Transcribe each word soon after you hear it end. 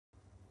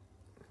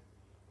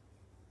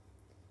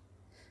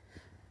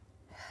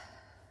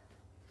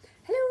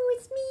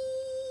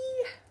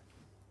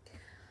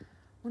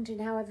Wondering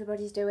how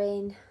everybody's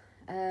doing.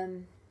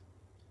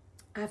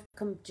 I've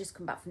just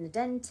come back from the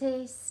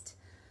dentist,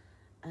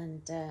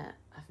 and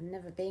I've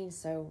never been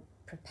so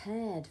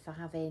prepared for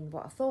having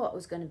what I thought I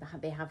was going to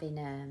be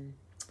having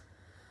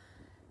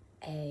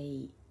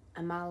a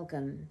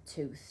amalgam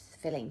tooth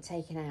filling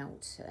taken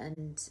out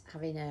and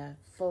having a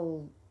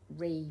full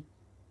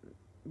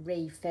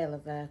refill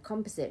of a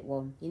composite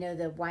one, you know,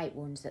 the white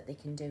ones that they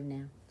can do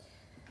now.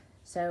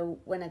 So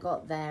when I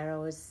got there, I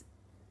was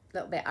a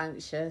little bit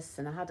anxious,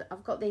 and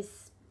I've got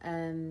this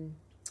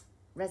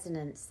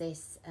resonance,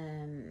 this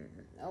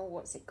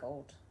what's it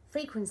called?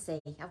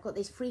 Frequency. I've got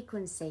this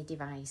frequency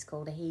device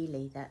called a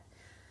Healy that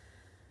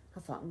I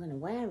thought I'm going to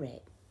wear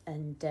it.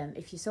 And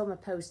if you saw my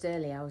post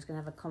earlier, I was going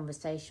to have a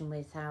conversation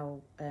with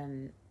how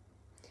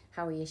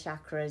are your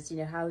chakras? You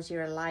know, how's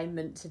your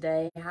alignment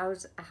today?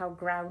 How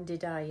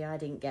grounded are you? I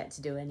didn't get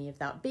to do any of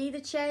that. Be the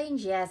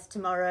change, yes,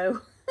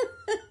 tomorrow.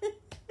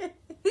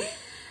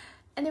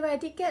 Anyway, I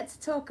did get to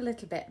talk a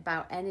little bit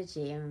about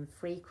energy and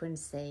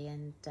frequency,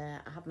 and I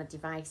had my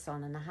device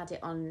on, and I had it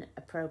on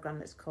a program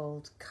that's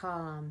called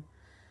Calm,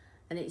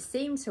 and it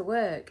seemed to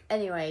work.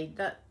 Anyway,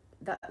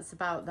 that's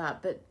about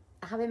that. But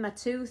having my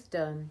tooth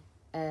done,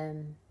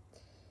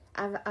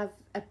 I've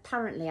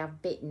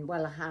bitten.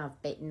 Well, I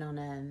have bitten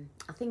on.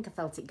 I think I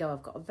felt it go.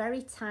 I've got a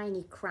very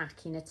tiny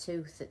crack in a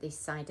tooth at this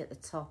side at the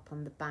top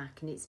on the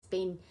back, and it's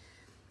been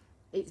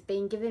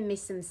giving me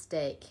some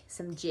stick,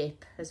 some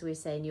jip, as we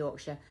say in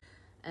Yorkshire.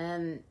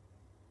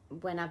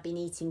 When I've been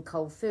eating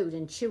cold food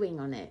and chewing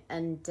on it,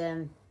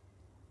 and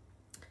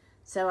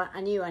so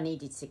I knew I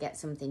needed to get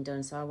something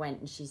done, so I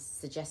went, and she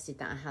suggested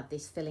that I had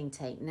this filling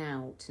taken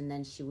out, and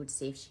then she would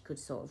see if she could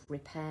sort of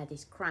repair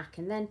this crack.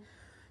 And then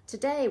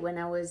today, when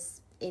I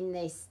was in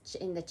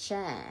the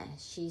chair,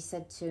 she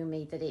said to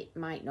me that it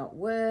might not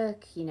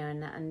work, you know,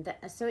 and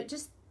so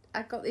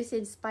I got this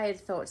inspired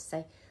thought to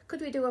say,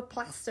 could we do a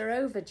plaster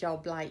over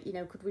job, like, you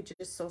know, could we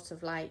just sort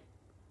of like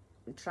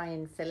try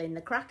and fill in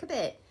the crack a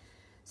bit?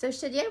 So she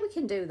said, yeah, we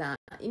can do that.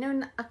 You know,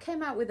 and I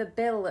came out with a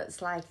bill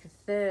that's like a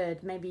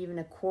third, maybe even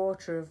a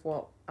quarter of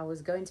what I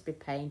was going to be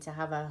paying to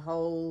have a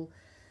whole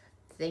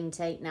thing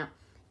taken out.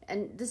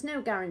 And there's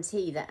no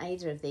guarantee that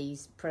either of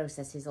these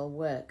processes will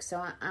work.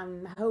 So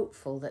I'm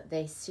hopeful that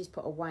she's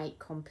put a white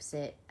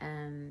composite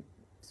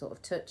sort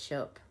of touch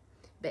up,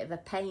 bit of a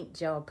paint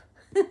job.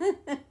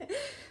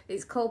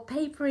 It's called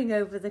papering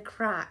over the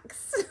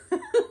cracks.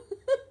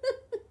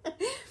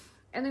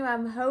 Anyway,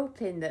 I'm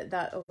hoping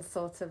that'll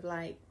sort of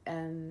like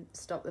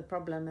stop the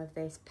problem of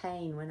this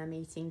pain when I'm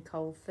eating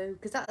cold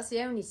food, because that's the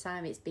only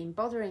time it's been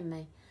bothering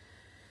me.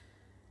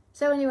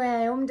 So anyway,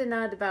 I ummed and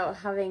ahed about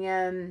having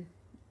a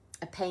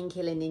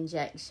pain-killing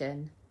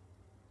injection.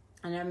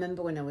 And I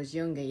remember when I was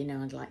younger, you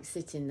know, I'd like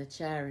sit in the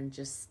chair and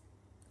just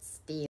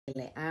steal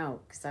it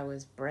out, because I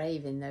was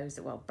brave in those,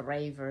 well,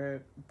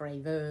 braver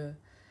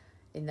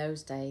in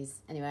those days.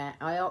 Anyway,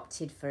 I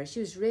opted for it. She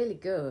was really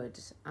good.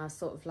 I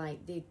sort of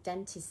like, the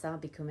dentists are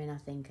becoming, I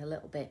think, a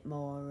little bit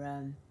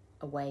more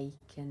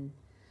awake, and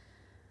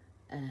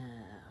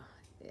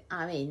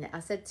I mean,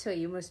 I said to her,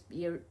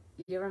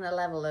 you're on a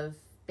level of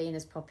being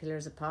as popular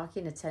as a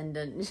parking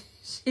attendant.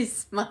 She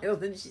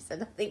smiled and she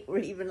said, I think we're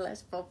even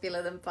less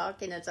popular than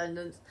parking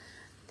attendants.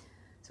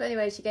 So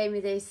anyway, she gave me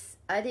this.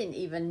 I didn't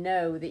even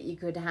know that you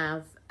could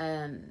have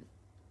and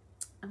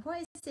what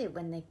is it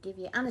when they give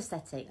you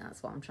anaesthetic?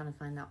 That's what I'm trying to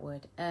find that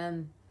word.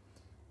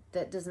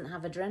 That doesn't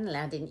have adrenaline.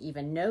 I didn't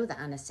even know that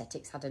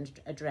anaesthetics had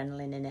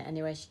adrenaline in it.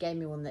 Anyway, she gave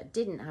me one that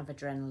didn't have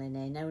adrenaline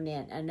in,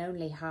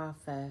 only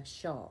half a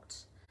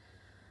shot,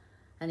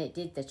 and it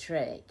did the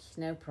trick,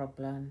 no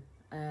problem.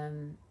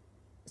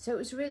 So it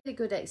was a really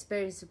good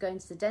experience of going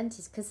to the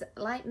dentist, because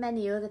like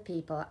many other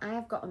people, I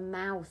have got a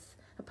mouth.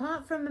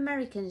 Apart from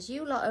Americans,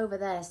 you lot over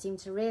there seem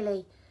to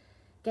really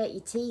get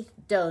your teeth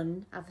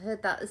done. I've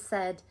heard that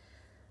said.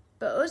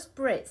 But us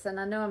Brits, and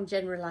I know I'm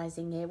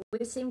generalising here,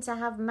 we seem to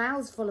have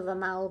mouths full of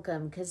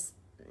amalgam, because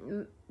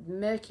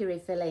mercury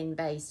filling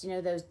based, you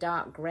know, those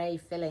dark grey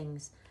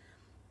fillings.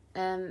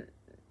 And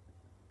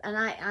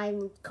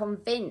I'm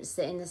convinced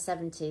that in the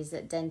 70s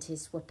that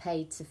dentists were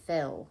paid to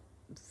fill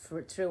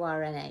through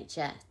our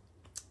NHS.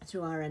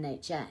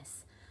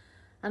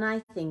 And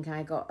I think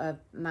I got a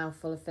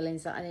mouthful of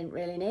fillings that I didn't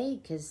really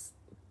need, because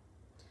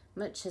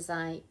much as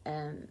I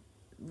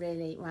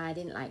I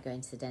didn't like going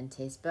to the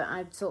dentist, but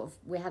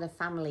we had a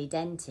family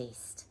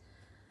dentist,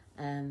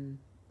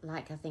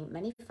 like I think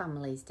many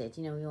families did.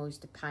 You know, we all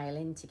used to pile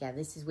in together.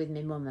 This is with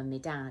my mum and my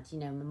dad. You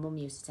know, my mum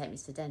used to take me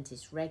to the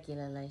dentist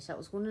regularly. So that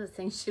was one of the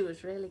things she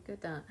was really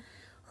good at,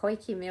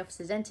 hoiking me off to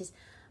the dentist.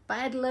 But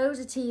I had loads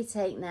of teeth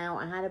taken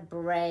out. I had a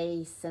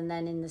brace, and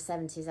then in the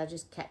 70s, I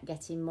just kept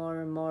getting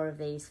more and more of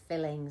these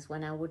fillings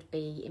when I would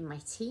be in my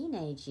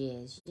teenage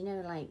years, you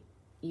know, like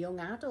young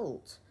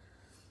adult.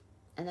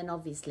 And then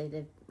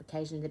obviously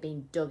occasionally they're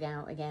being dug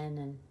out again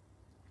and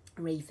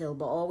refilled,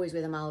 but always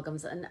with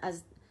amalgams. And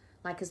as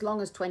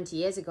long as 20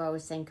 years ago I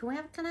was saying, can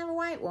I have a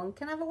white one?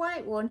 Can I have a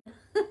white one?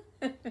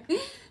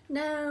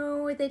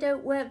 No, they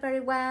don't work very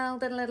well.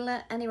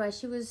 Anyway,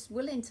 she was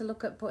willing to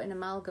look at putting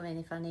amalgam in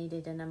if I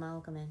needed an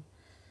amalgam in.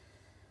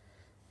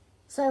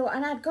 So,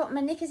 and I'd got my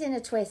knickers in a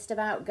twist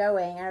about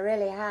going. I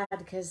really had,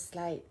 because,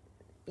 like,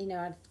 you know,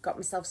 I'd got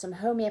myself some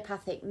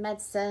homeopathic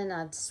medicine.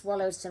 I'd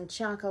swallowed some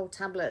charcoal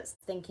tablets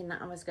thinking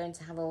that I was going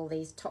to have all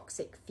these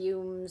toxic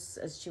fumes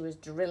as she was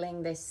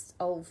drilling this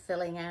old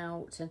filling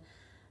out.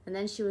 And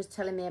then she was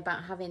telling me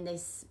about having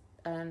this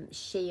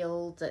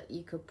shield that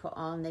you could put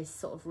on, this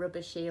sort of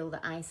rubber shield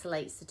that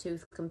isolates the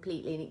tooth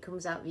completely, and it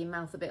comes out of your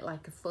mouth a bit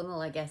like a funnel,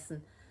 I guess,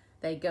 and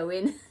they go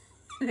in,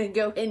 they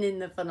go in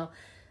the funnel.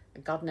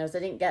 God knows I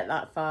didn't get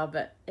that far,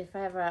 but if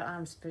ever,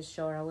 I'm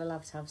sure I will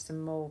have to have some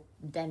more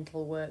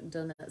dental work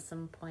done at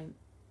some point.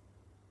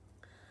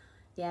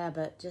 Yeah,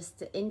 but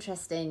just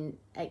interesting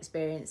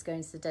experience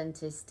going to the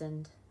dentist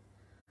and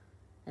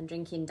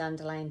drinking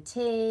dandelion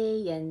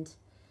tea and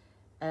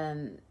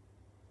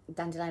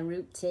dandelion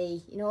root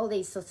tea, you know, all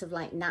these sort of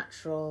like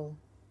natural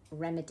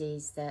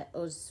remedies that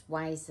us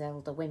wise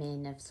older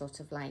women have sort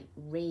of like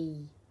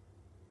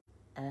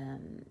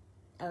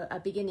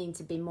are beginning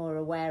to be more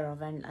aware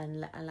of,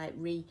 and like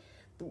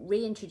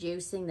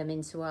reintroducing them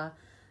into our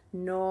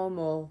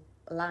normal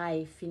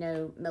life, you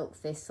know, milk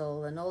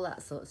thistle and all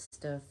that sort of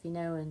stuff, you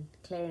know, and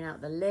clearing out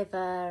the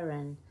liver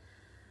and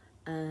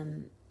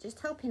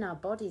just helping our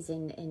bodies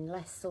in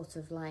less sort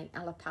of like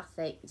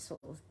allopathic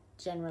sort of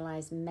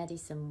generalized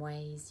medicine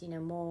ways, you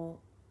know, more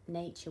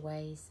nature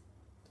ways.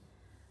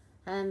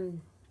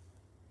 And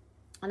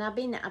I've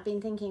been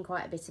thinking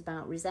quite a bit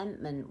about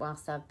resentment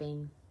whilst I've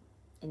been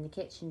in the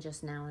kitchen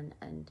just now,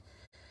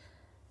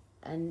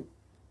 and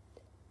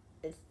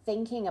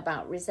thinking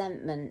about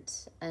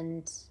resentment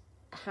and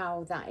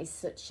how that is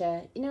such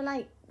a, you know,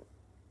 like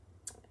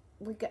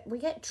we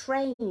get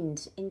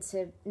trained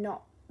into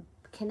not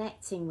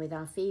connecting with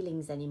our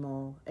feelings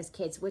anymore as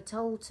kids. We're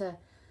told to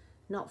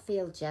not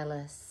feel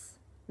jealous,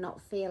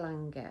 not feel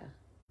anger.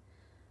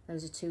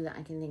 Those are two that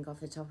I can think off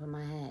the top of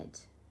my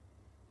head.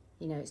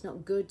 You know, it's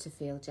not good to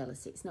feel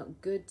jealous. It's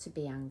not good to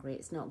be angry.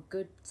 It's not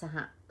good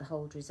to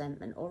hold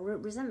resentment. Or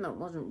resentment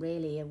wasn't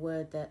really a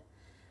word that...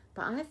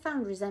 But I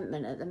found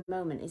resentment at the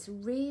moment is a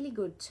really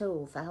good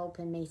tool for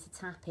helping me to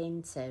tap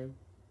into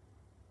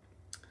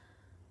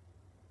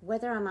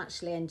whether I'm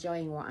actually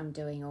enjoying what I'm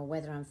doing or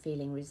whether I'm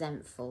feeling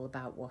resentful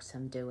about what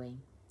I'm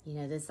doing. You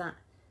know, there's that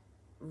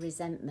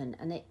resentment.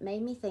 And it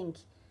made me think,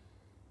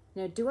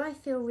 you know, do I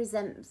feel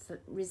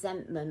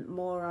resentment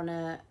more on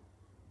a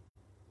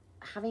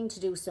having to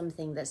do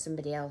something that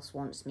somebody else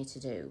wants me to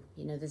do?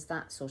 You know, there's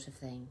that sort of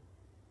thing.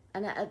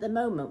 And at the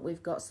moment,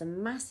 we've got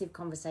some massive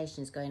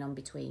conversations going on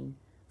between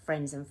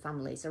friends and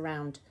families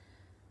around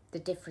the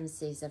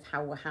differences of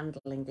how we're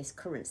handling this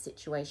current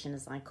situation,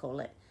 as I call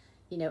it,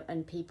 you know,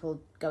 and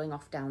people going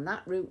off down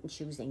that route and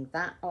choosing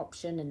that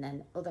option, and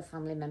then other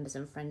family members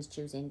and friends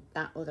choosing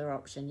that other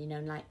option, you know,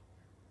 and like,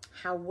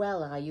 how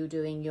well are you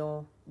doing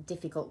your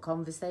difficult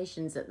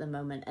conversations at the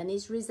moment? And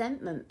is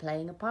resentment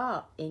playing a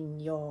part in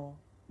your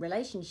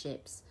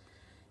relationships?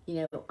 You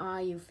know,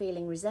 are you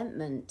feeling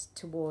resentment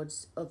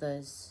towards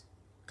others,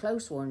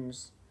 close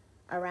ones,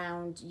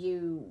 around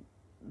you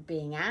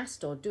being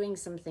asked or doing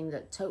something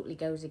that totally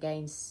goes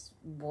against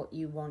what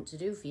you want to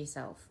do for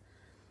yourself?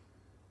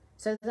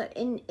 So that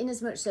in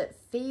as much that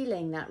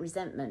feeling that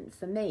resentment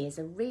for me is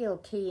a real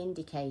key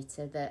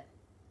indicator that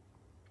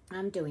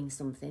I'm doing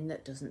something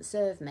that doesn't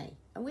serve me.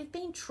 And we've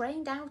been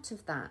trained out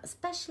of that,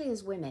 especially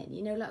as women,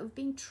 you know, like we've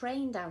been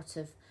trained out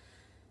of,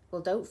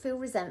 well, don't feel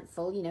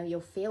resentful, you know,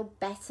 you'll feel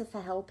better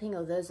for helping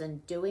others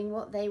and doing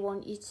what they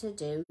want you to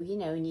do, you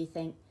know, and you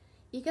think,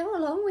 you go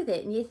along with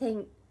it and you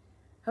think,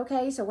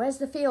 okay, so where's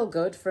the feel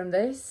good from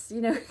this?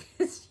 You know,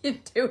 because you're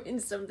doing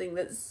something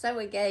that's so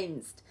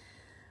against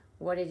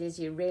what it is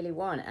you really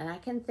want. And I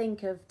can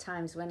think of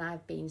times when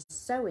I've been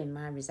so in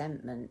my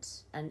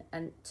resentment and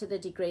to the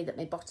degree that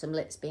my bottom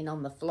lip's been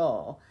on the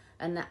floor,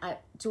 and I,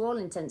 to all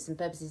intents and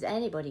purposes,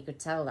 anybody could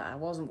tell that I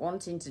wasn't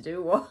wanting to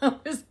do what I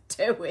was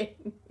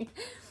doing.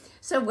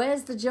 So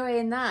where's the joy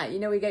in that? You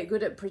know, we get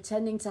good at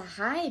pretending to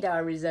hide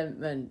our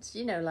resentment.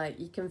 You know, like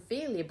you can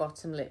feel your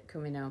bottom lip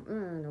coming out. I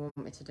don't want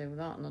me to do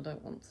that and I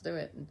don't want to do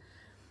it.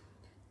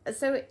 And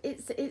so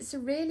it's a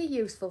really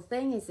useful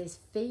thing, is this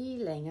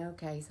feeling,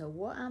 okay, so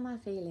what am I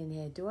feeling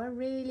here? Do I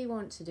really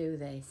want to do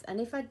this?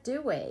 And if I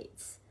do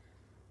it,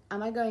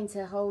 am I going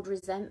to hold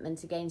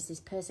resentment against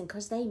this person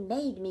because they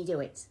made me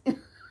do it?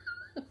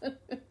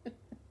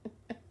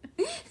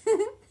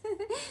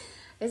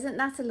 Isn't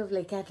that a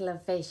lovely kettle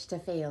of fish to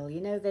feel?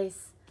 You know,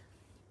 this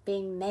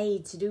being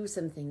made to do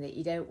something that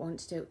you don't want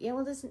to do. Yeah,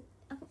 well,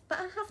 but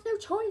I have no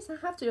choice. I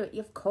have to do it.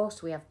 Of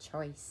course we have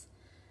choice.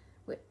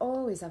 We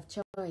always have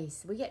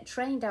choice. We get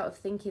trained out of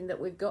thinking that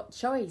we've got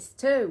choice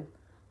too.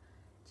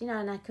 Do you know,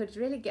 and I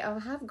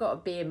have got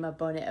to be in my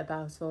bonnet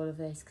about all of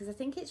this because I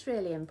think it's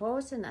really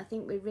important. I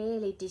think we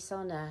really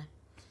dishonour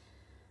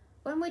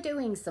when we're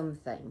doing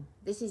something.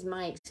 This is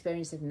my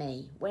experience of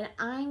me. When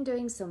I'm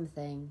doing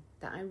something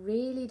that I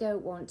really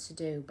don't want to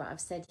do, but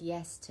I've said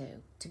yes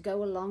to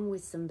go along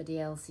with somebody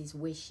else's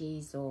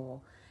wishes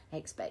or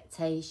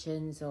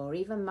expectations, or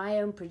even my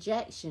own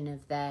projection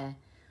of their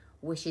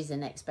wishes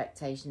and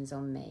expectations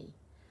on me,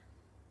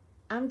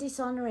 I'm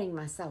dishonouring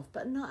myself,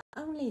 but not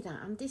only that,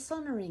 I'm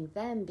dishonouring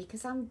them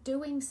because I'm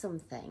doing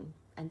something,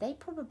 and they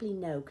probably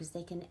know because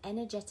they can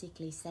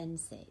energetically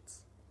sense it.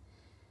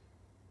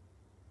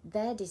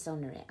 They're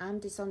dishonouring.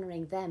 I'm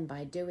dishonouring them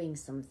by doing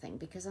something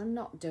because I'm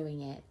not doing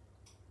it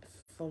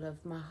full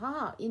of my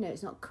heart. You know,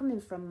 it's not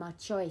coming from my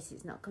choice.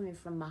 It's not coming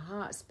from my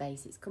heart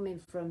space. It's coming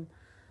from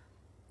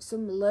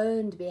some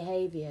learned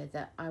behaviour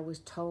that I was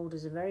told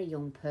as a very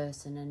young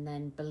person and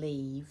then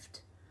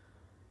believed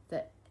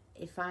that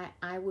if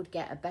I would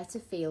get a better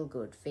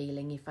feel-good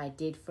feeling if I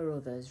did for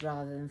others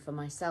rather than for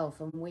myself.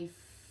 And we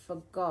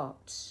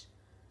got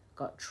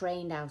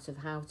trained out of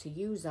how to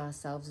use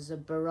ourselves as a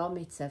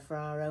barometer for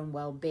our own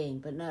well-being,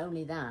 but not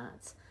only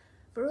that,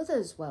 for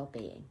others'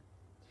 well-being.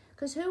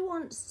 Because who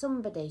wants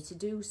somebody to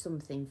do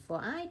something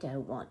for? I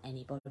don't want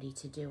anybody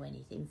to do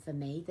anything for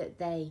me that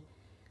they...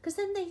 Because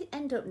then they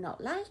end up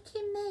not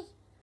liking me.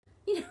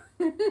 You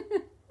know...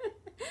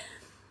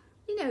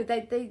 You know,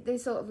 they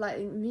sort of like,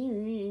 and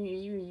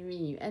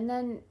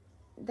then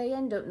they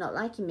end up not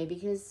liking me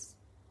because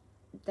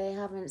they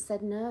haven't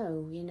said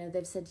no. You know,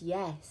 they've said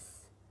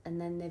yes,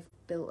 and then they've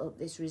built up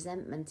this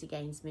resentment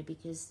against me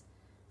because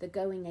they're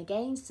going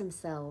against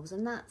themselves,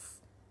 and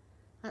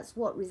that's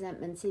what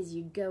resentment is.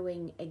 You're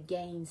going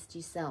against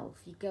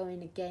yourself. You're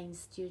going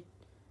against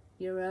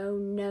your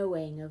own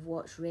knowing of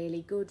what's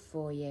really good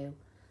for you.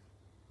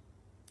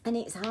 And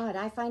it's hard.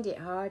 I find it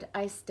hard.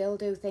 I still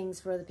do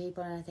things for other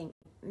people, and I think,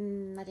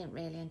 I didn't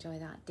really enjoy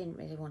that. Didn't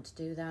really want to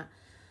do that.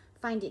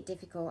 Find it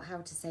difficult how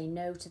to say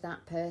no to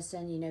that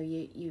person. You know,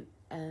 you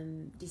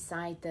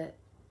decide that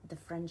the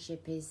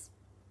friendship is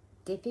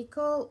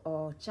difficult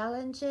or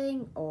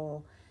challenging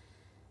or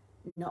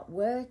not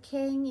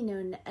working, you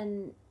know,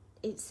 and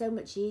it's so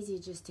much easier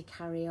just to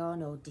carry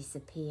on or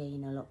disappear. You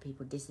know, a lot of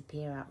people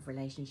disappear out of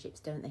relationships,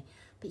 don't they?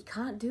 But you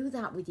can't do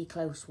that with your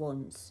close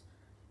ones.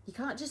 You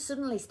can't just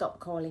suddenly stop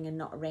calling and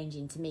not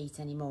arranging to meet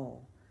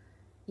anymore.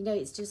 You know,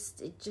 it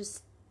just,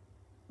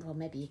 well,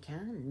 maybe you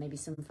can. Maybe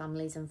some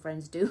families and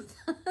friends do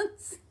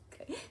that,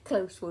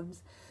 close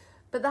ones.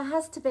 But there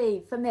has to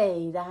be, for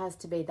me, there has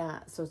to be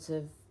that sort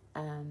of,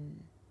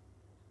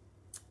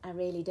 I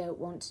really don't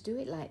want to do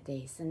it like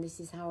this, and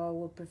this is how I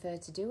would prefer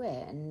to do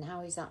it, and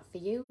how is that for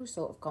you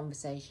sort of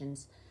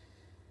conversations.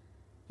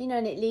 You know,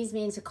 and it leads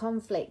me into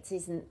conflict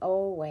isn't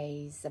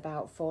always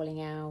about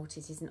falling out.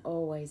 It isn't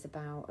always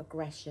about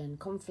aggression.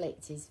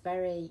 Conflict is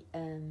very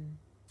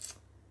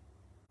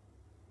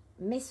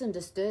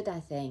misunderstood, I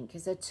think,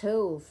 as a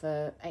tool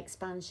for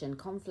expansion.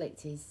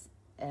 Conflict is,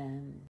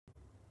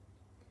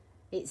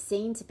 it's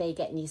seen to be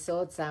getting your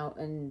swords out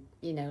and,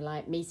 you know,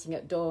 like meeting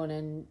at dawn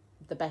and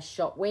the best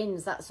shot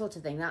wins, that sort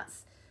of thing.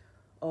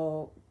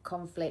 Or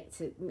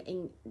conflict,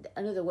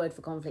 another word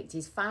for conflict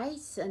is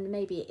fight, and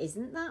maybe it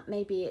isn't that.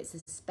 Maybe it's a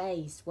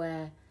space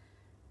where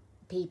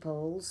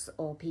people,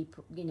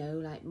 you know,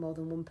 like more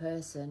than one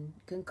person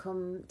can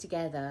come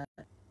together.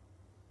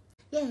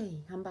 Yay,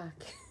 I'm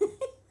back.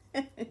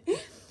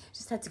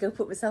 Just had to go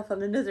put myself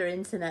on another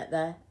internet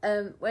there.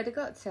 Where'd I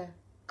got to?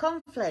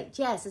 Conflict,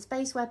 yes, a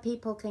space where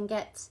people can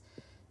get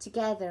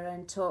together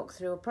and talk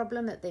through a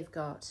problem that they've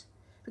got.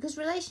 Because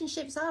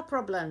relationships are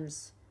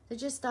problems. They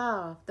just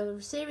are. They're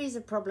a series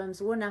of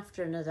problems, one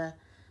after another,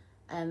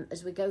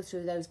 as we go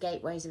through those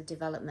gateways of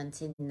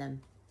development in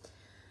them.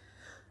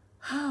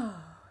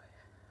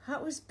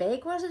 That was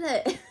big, wasn't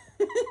it?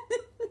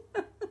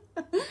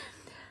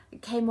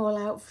 It came all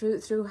out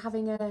through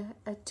having a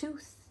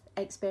tooth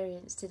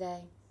experience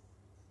today.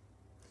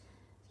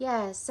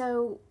 Yeah,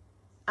 so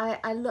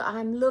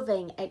I'm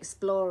loving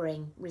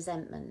exploring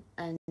resentment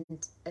and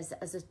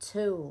as a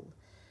tool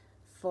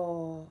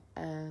for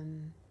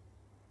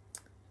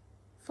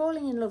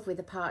falling in love with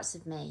the parts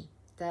of me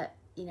that,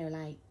 you know,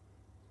 like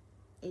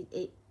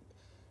it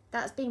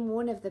that's been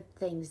one of the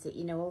things that,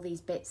 you know, all these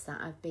bits that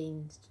I've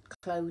been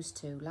closed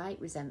to, like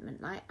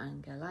resentment, like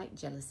anger, like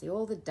jealousy,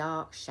 all the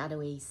dark,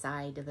 shadowy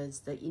side of us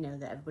that, you know,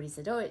 that everybody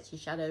said, oh, it's your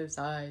shadow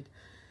side.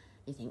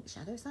 You think,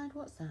 shadow side,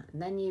 what's that?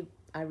 And then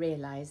I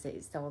realise that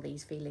it's all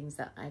these feelings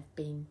that I've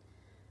been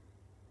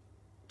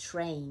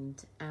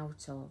trained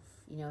out of.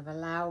 You know, I've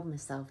allowed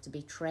myself to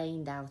be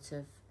trained out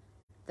of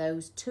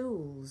those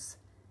tools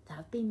that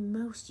have been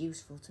most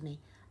useful to me,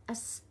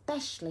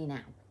 especially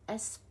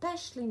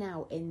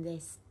now in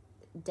this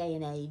day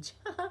and age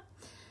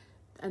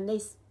and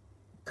this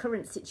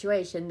current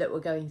situation that we're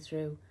going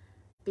through,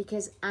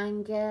 because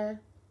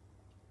anger,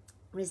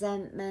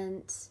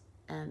 resentment,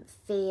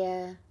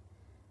 fear,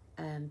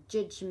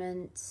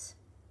 judgment,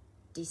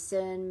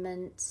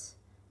 discernment,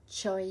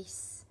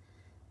 choice,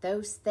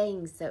 those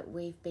things that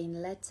we've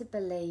been led to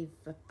believe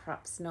are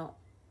perhaps not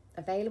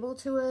available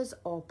to us,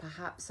 or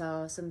perhaps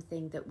are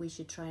something that we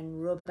should try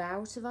and rub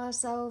out of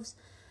ourselves,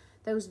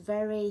 those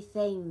very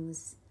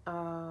things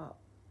are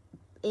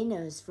in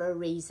us for a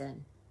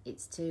reason.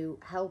 It's to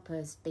help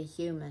us be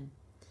human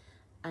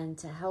and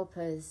to help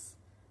us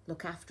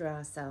look after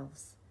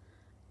ourselves.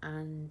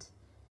 And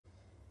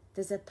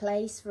there's a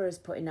place for us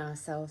putting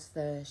ourselves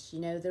first. You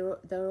know,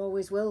 there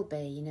always will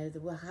be. You know,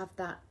 there will have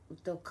that.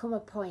 There'll come a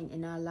point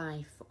in our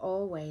life,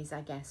 always,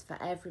 I guess, for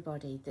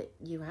everybody, that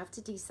you have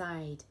to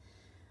decide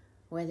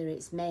whether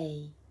it's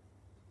me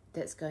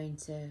that's going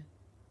to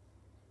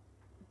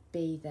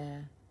be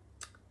there.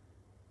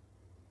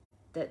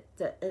 That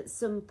at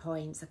some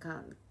points, I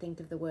can't think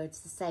of the words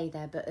to say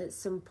there, but at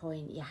some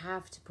point you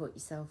have to put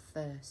yourself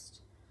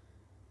first.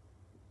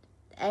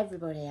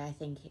 Everybody, I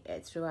think,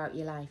 throughout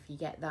your life, you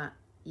get that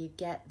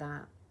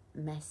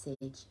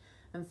message.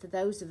 And for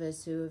those of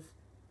us who have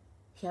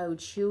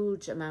held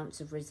huge amounts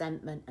of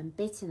resentment and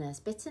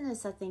bitterness,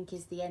 I think,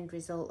 is the end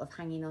result of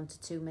hanging on to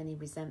too many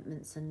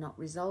resentments and not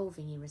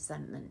resolving your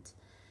resentment.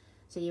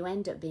 So you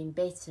end up being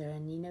bitter,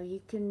 and, you know,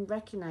 you can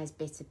recognise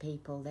bitter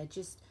people.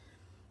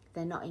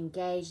 They're not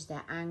engaged,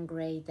 they're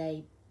angry.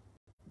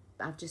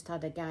 I've just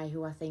had a guy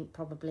who I think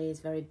probably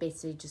is very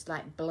bitter. He just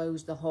like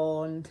blows the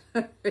horn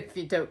if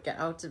you don't get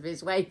out of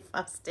his way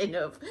fast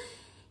enough.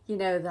 You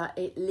know, that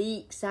it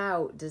leaks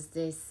out, does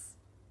this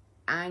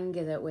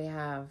anger that we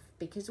have,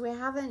 because we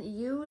haven't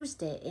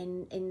used it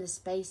in the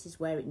spaces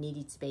where it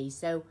needed to be.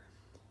 So,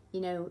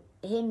 you know,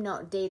 him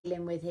not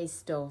dealing with his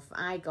stuff,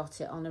 I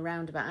got it on a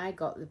roundabout. I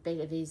got the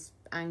bit of his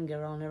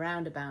anger on a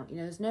roundabout. You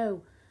know, there's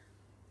no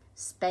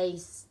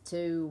space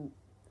to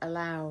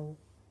allow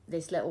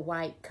this little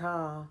white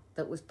car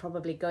that was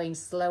probably going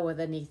slower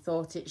than he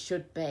thought it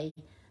should be,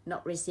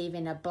 not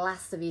receiving a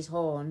blast of his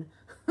horn.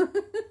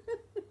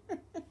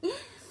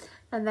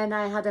 And then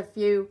I had a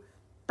few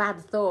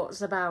bad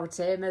thoughts about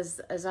him as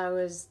I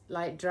was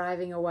like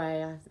driving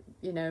away,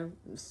 you know,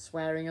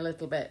 swearing a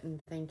little bit and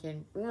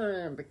thinking, we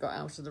got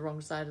out of the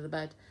wrong side of the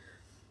bed.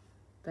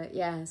 But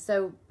yeah,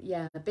 so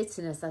yeah,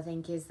 bitterness, I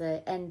think, is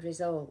the end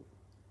result.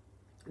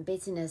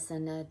 Bitterness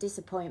and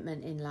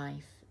disappointment in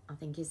life, I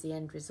think, is the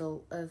end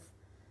result of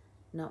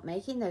not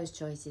making those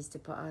choices to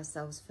put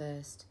ourselves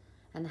first,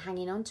 and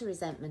hanging on to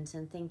resentment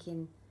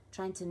and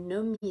trying to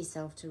numb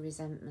yourself to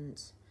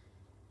resentment.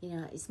 You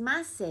know, it's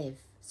massive.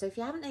 So if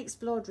you haven't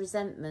explored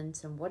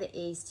resentment and what it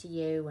is to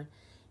you, and,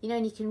 you know,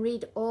 and you can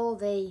read all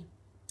the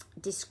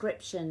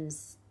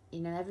descriptions,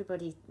 you know,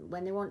 everybody,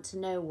 when they want to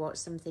know what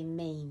something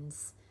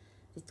means,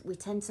 we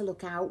tend to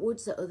look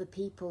outwards at other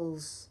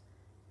people's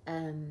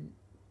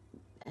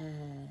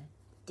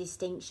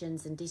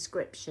distinctions and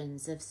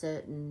descriptions of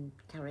certain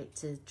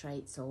character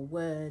traits or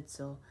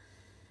words,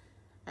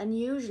 and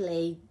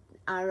usually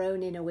our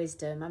own inner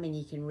wisdom. I mean,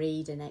 you can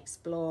read and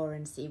explore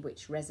and see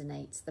which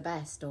resonates the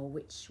best or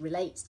which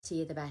relates to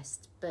you the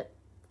best, but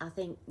I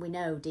think we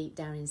know deep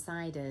down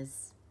inside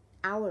us,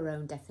 our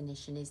own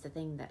definition is the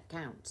thing that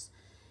counts.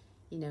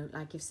 You know,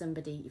 like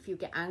if you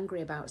get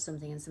angry about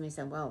something and somebody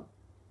said, well,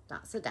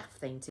 that's a daft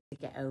thing to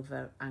get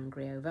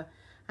angry over,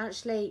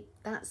 actually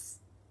that's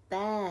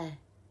their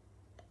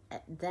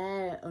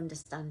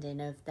understanding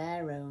of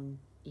their own,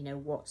 you know,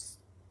 what's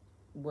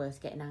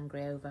worth getting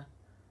angry over.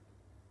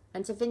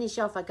 And to finish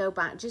off, I go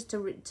back just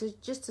to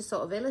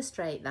sort of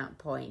illustrate that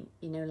point.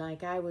 You know,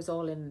 like I was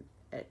all in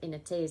a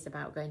tears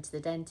about going to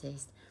the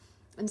dentist,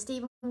 and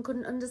Stephen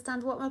couldn't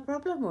understand what my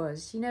problem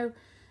was. You know,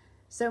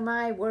 so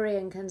my worry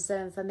and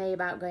concern for me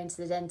about going to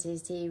the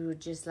dentist, he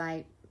would just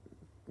like,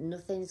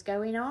 nothing's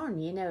going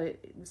on. You know,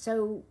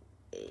 so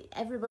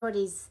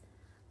everybody's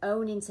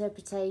own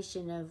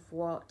interpretation of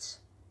what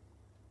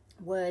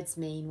words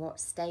mean,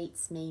 what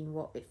states mean,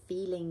 what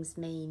feelings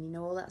mean, you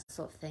know, all that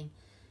sort of thing.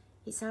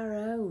 It's our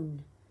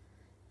own,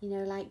 you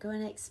know, like go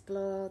and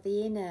explore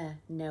the inner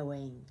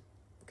knowing,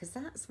 because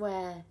that's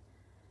where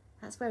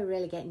we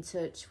really get in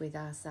touch with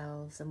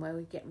ourselves, and where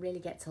we really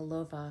get to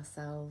love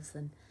ourselves,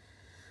 and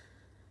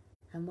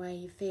where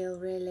you feel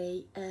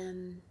really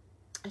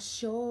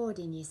assured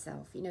in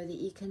yourself, you know, that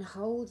you can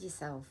hold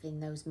yourself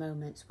in those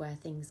moments where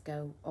things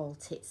go all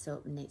tits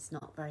up and it's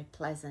not very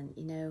pleasant,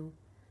 you know,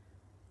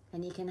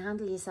 and you can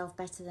handle yourself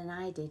better than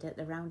I did at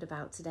the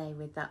roundabout today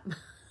with that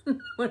man.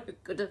 When I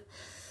could have,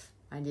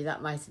 mind you,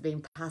 that might have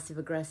been passive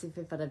aggressive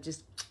if I'd have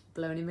just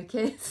blown him a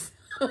kiss.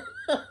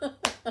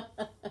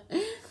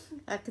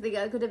 I think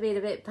I could have been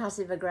a bit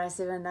passive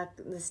aggressive, and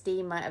the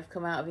steam might have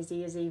come out of his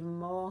ears even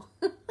more.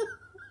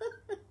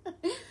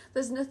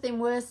 There's nothing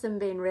worse than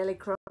being really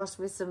cross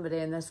with somebody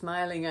and they're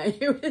smiling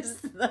at you, is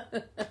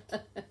there?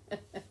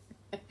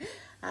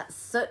 That's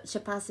such a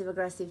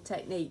passive-aggressive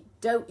technique.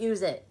 Don't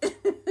use it.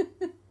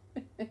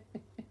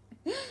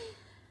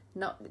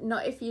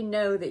 Not if you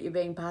know that you're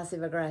being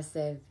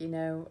passive-aggressive, you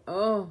know.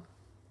 Oh,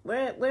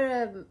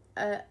 we're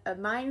a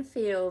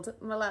minefield.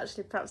 Well,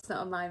 actually, perhaps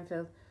not a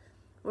minefield.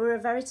 We're a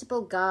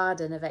veritable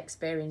garden of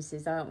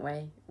experiences, aren't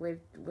we? We're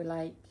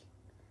like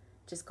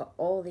just got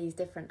all these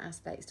different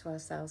aspects to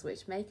ourselves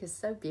which make us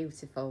so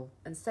beautiful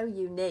and so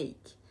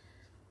unique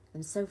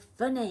and so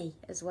funny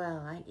as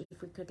well.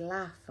 If we could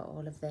laugh at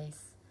all of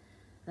this.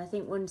 And I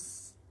think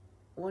once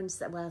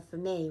for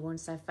me,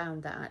 once I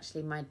found that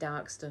actually my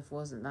dark stuff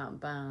wasn't that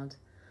bad,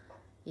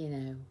 you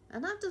know,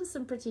 and I've done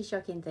some pretty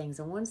shocking things,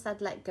 and once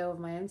I'd let go of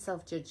my own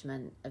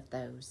self-judgment of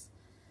those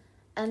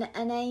and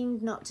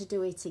aimed not to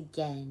do it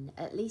again,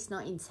 at least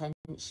not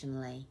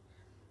intentionally,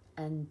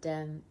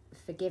 and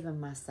forgiven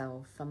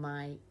myself for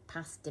my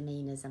past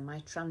demeanours and my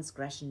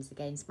transgressions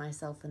against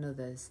myself and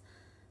others,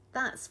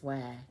 that's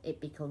where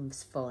it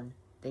becomes fun,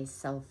 this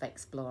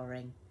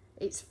self-exploring.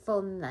 It's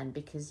fun then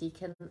because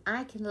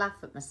I can laugh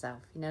at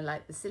myself, you know,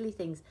 like the silly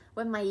things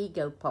when my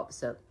ego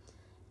pops up,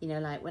 you know,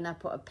 like when I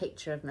put a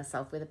picture of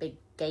myself with a big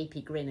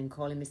gapy grin and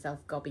calling myself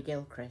Gobby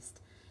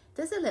Gilchrist.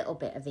 There's a little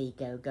bit of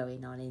ego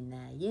going on in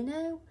there, you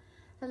know,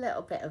 a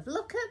little bit of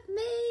look at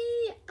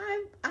me,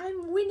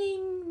 I'm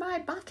winning my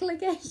battle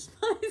against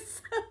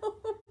myself.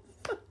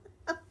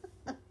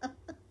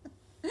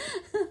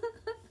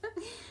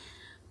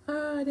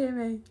 Oh dear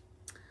me.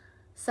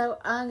 So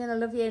I'm going to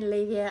love you and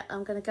leave you.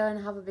 I'm going to go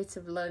and have a bit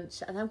of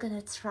lunch, and I'm going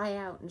to try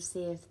out and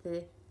see if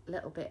the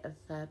little bit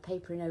of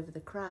papering over the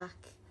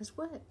crack has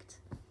worked.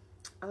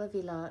 I love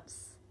you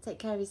lots. Take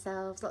care of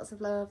yourselves. Lots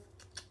of love.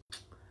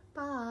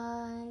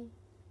 Bye.